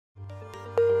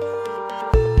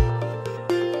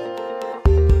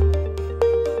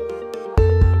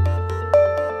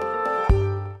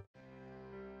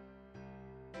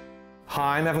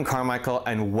I'm Evan Carmichael,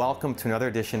 and welcome to another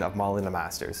edition of Modeling the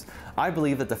Masters. I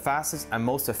believe that the fastest and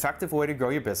most effective way to grow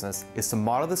your business is to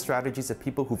model the strategies of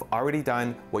people who've already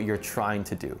done what you're trying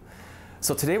to do.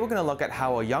 So today we're going to look at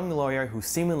how a young lawyer who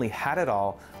seemingly had it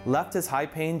all left his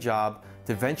high-paying job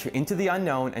to venture into the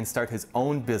unknown and start his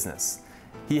own business.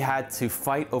 He had to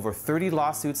fight over 30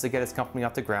 lawsuits to get his company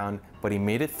off the ground, but he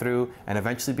made it through and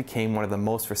eventually became one of the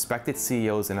most respected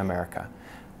CEOs in America.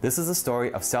 This is the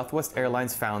story of Southwest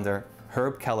Airlines founder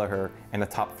Herb Kelleher and the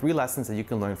top 3 lessons that you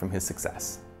can learn from his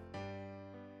success.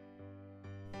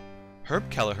 Herb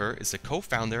Kelleher is the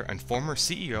co-founder and former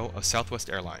CEO of Southwest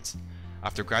Airlines.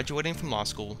 After graduating from law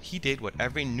school, he did what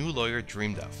every new lawyer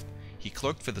dreamed of. He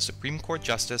clerked for the Supreme Court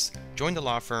Justice, joined a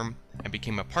law firm, and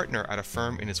became a partner at a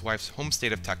firm in his wife's home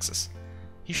state of Texas.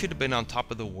 He should have been on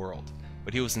top of the world,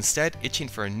 but he was instead itching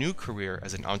for a new career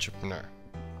as an entrepreneur.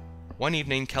 One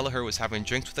evening, Kelleher was having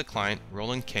drinks with a client,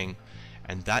 Roland King,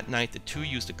 and that night the two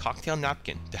used a cocktail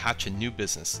napkin to hatch a new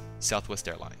business, Southwest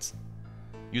Airlines.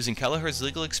 Using Kelleher's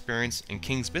legal experience and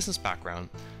King's business background,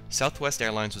 Southwest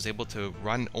Airlines was able to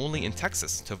run only in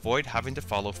Texas to avoid having to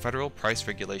follow federal price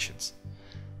regulations.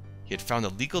 He had found a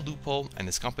legal loophole and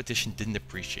his competition didn't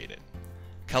appreciate it.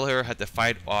 Kelleher had to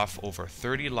fight off over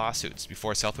 30 lawsuits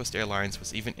before Southwest Airlines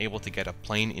was even able to get a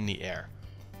plane in the air.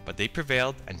 But they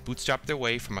prevailed and bootstrapped their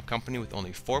way from a company with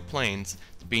only 4 planes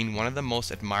to being one of the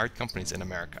most admired companies in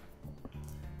America.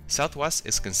 Southwest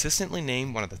is consistently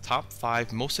named one of the top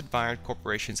 5 most admired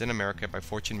corporations in America by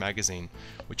Fortune magazine,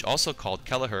 which also called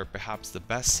Kelleher perhaps the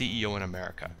best CEO in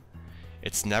America.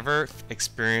 It's never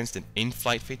experienced an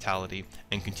in-flight fatality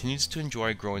and continues to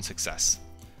enjoy growing success.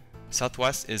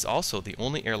 Southwest is also the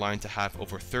only airline to have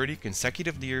over 30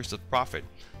 consecutive years of profit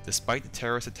despite the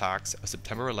terrorist attacks of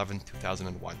September 11,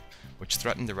 2001, which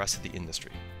threatened the rest of the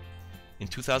industry. In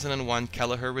 2001,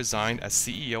 Kelleher resigned as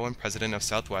CEO and president of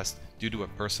Southwest due to a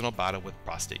personal battle with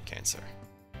prostate cancer.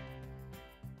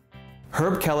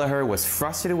 Herb Kelleher was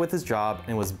frustrated with his job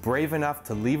and was brave enough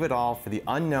to leave it all for the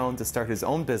unknown to start his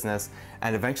own business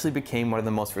and eventually became one of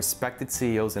the most respected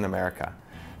CEOs in America.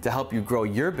 To help you grow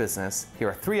your business, here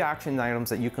are 3 action items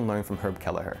that you can learn from Herb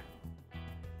Kelleher.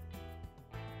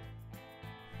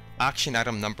 Action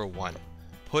item number 1,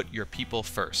 put your people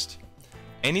first.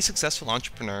 Any successful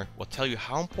entrepreneur will tell you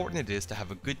how important it is to have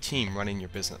a good team running your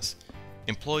business.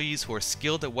 Employees who are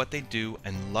skilled at what they do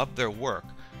and love their work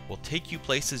will take you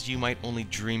places you might only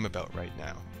dream about right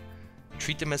now.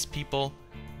 Treat them as people,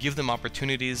 give them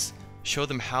opportunities, show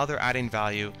them how they're adding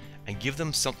value, and give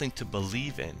them something to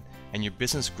believe in, and your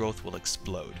business growth will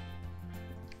explode.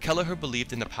 Kelleher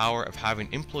believed in the power of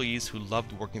having employees who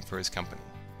loved working for his company.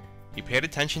 He paid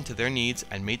attention to their needs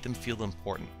and made them feel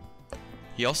important.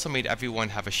 He also made everyone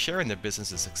have a share in their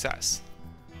business's success.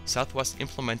 Southwest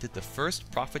implemented the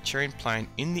first profit-sharing plan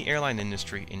in the airline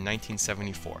industry in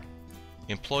 1974.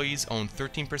 Employees owned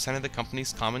 13% of the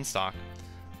company's common stock.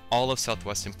 All of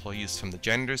Southwest employees, from the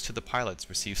janitors to the pilots,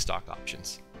 received stock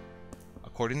options.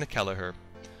 According to Kelleher,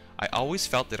 I always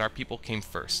felt that our people came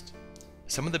first.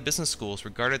 Some of the business schools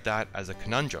regarded that as a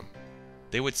conundrum.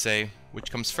 They would say,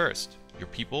 which comes first, your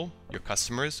people, your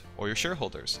customers, or your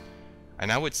shareholders?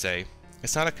 And I would say,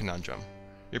 it's not a conundrum.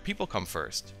 Your people come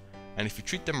first. And if you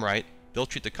treat them right, they'll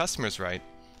treat the customers right,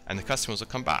 and the customers will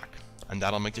come back, and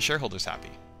that'll make the shareholders happy.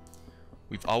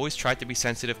 We've always tried to be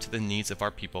sensitive to the needs of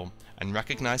our people and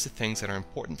recognize the things that are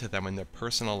important to them in their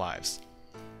personal lives.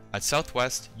 At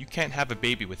Southwest, you can't have a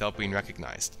baby without being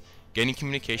recognized, getting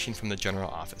communication from the general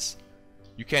office.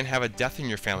 You can't have a death in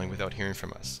your family without hearing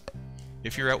from us.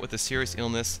 If you're out with a serious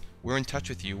illness, we're in touch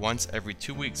with you once every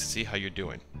 2 weeks to see how you're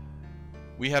doing.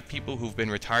 We have people who've been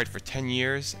retired for 10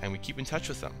 years and we keep in touch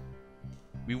with them.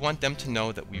 We want them to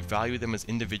know that we value them as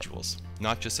individuals,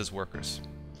 not just as workers.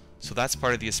 So that's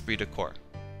part of the esprit de corps.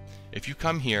 If you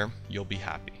come here, you'll be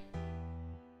happy.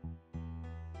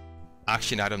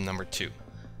 Action item number 2,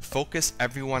 focus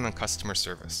everyone on customer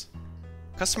service.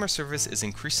 Customer service is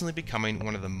increasingly becoming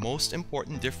one of the most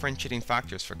important differentiating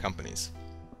factors for companies.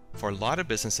 For a lot of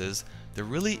businesses, there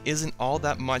really isn't all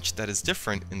that much that is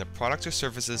different in the products or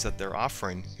services that they're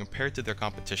offering compared to their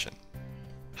competition.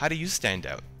 How do you stand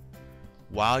out?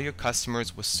 Wow your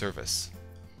customers with service.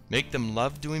 Make them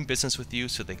love doing business with you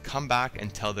so they come back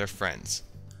and tell their friends.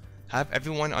 Have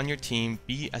everyone on your team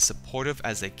be as supportive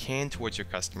as they can towards your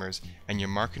customers, and your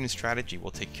marketing strategy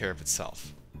will take care of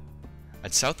itself.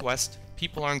 At Southwest,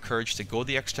 people are encouraged to go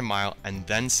the extra mile and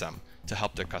then some to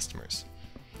help their customers.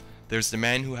 There's the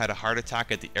man who had a heart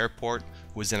attack at the airport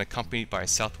who was then accompanied by a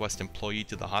Southwest employee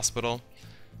to the hospital.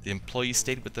 The employee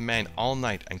stayed with the man all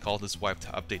night and called his wife to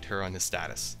update her on his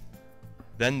status.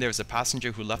 Then there's a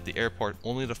passenger who left the airport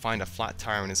only to find a flat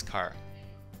tire in his car.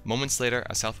 Moments later,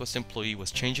 a Southwest employee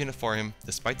was changing it for him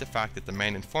despite the fact that the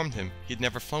man informed him he'd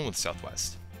never flown with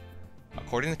Southwest.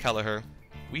 According to Kelleher,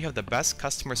 we have the best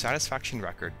customer satisfaction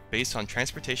record based on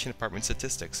transportation department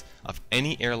statistics of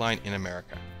any airline in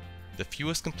America. The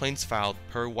fewest complaints filed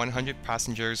per 100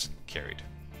 passengers carried.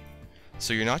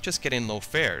 So you're not just getting low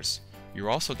fares, you're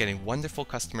also getting wonderful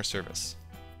customer service.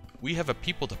 We have a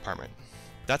people department.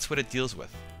 That's what it deals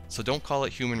with, so don't call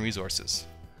it human resources.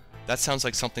 That sounds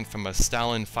like something from a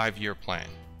Stalin 5-year plan.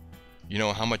 You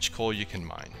know how much coal you can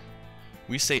mine.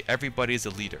 We say everybody is a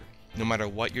leader, no matter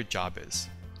what your job is.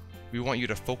 We want you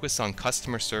to focus on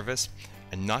customer service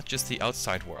and not just the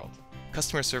outside world,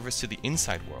 customer service to the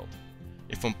inside world.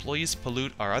 If employees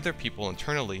pollute our other people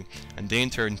internally and they in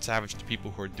turn savage the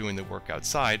people who are doing the work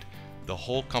outside, the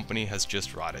whole company has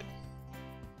just rotted.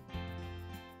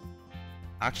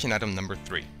 Action item number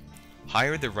 3,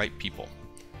 hire the right people.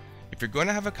 If you're going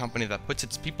to have a company that puts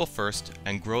its people first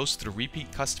and grows through repeat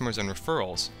customers and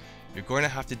referrals, you're going to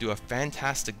have to do a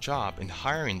fantastic job in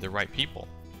hiring the right people.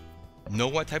 Know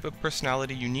what type of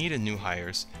personality you need in new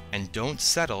hires, and don't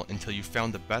settle until you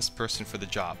found the best person for the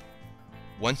job.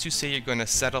 Once you say you're going to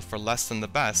settle for less than the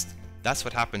best, that's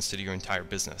what happens to your entire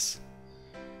business.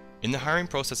 In the hiring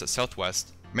process at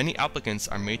Southwest, many applicants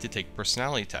are made to take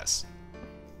personality tests.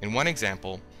 In one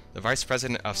example, the Vice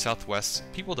President of Southwest's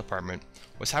People Department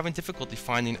was having difficulty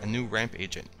finding a new ramp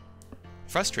agent.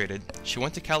 Frustrated, she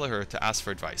went to Kelleher to ask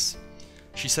for advice.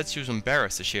 She said she was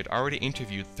embarrassed that she had already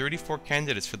interviewed 34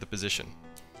 candidates for the position.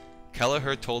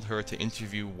 Kelleher told her to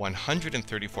interview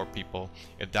 134 people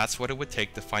if that's what it would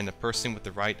take to find the person with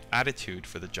the right attitude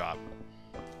for the job.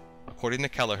 According to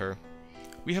Kelleher,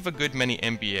 we have a good many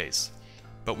MBAs,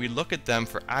 but we look at them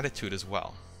for attitude as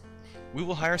well. We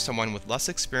will hire someone with less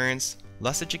experience,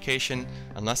 less education,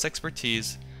 and less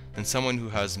expertise than someone who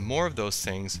has more of those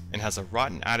things and has a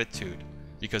rotten attitude,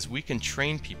 because we can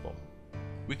train people.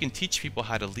 We can teach people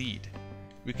how to lead.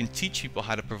 We can teach people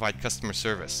how to provide customer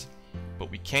service,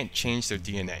 but we can't change their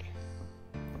DNA.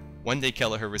 One day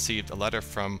Kelleher received a letter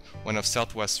from one of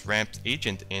Southwest's ramp's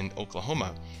agent in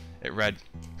Oklahoma. It read,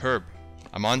 "Herb,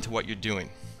 I'm on to what you're doing.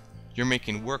 You're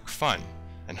making work fun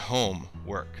and home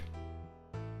work."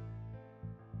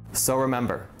 So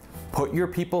remember, put your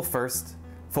people first,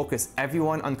 focus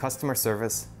everyone on customer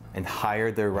service, and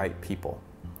hire the right people.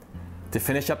 To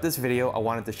finish up this video, I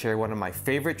wanted to share one of my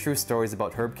favorite true stories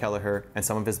about Herb Kelleher and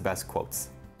some of his best quotes.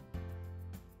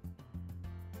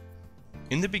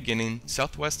 In the beginning,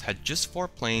 Southwest had just 4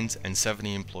 planes and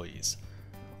 70 employees.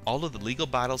 All of the legal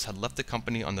battles had left the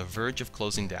company on the verge of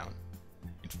closing down.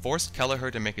 It forced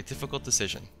Kelleher to make a difficult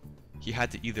decision. He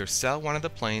had to either sell one of the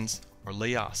planes or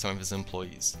lay off some of his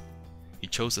employees. He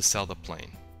chose to sell the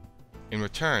plane. In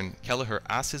return, Kelleher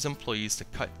asked his employees to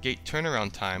cut gate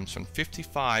turnaround times from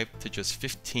 55 to just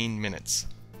 15 minutes.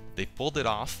 They pulled it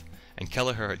off, and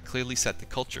Kelleher had clearly set the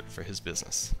culture for his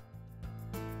business.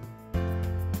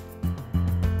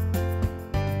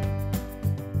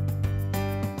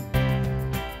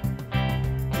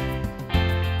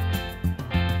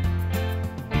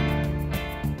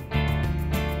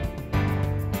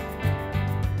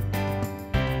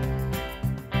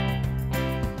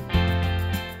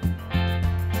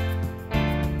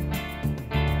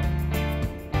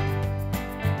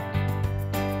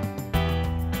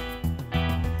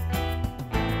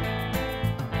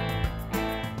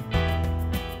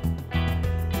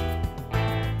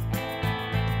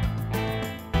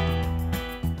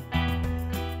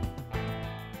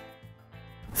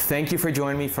 Thank you for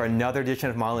joining me for another edition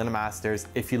of Modeling Masters.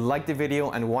 If you liked the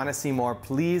video and want to see more,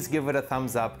 please give it a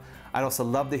thumbs up. I'd also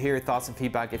love to hear your thoughts and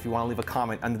feedback if you want to leave a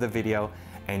comment under the video,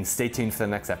 and stay tuned for the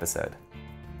next episode.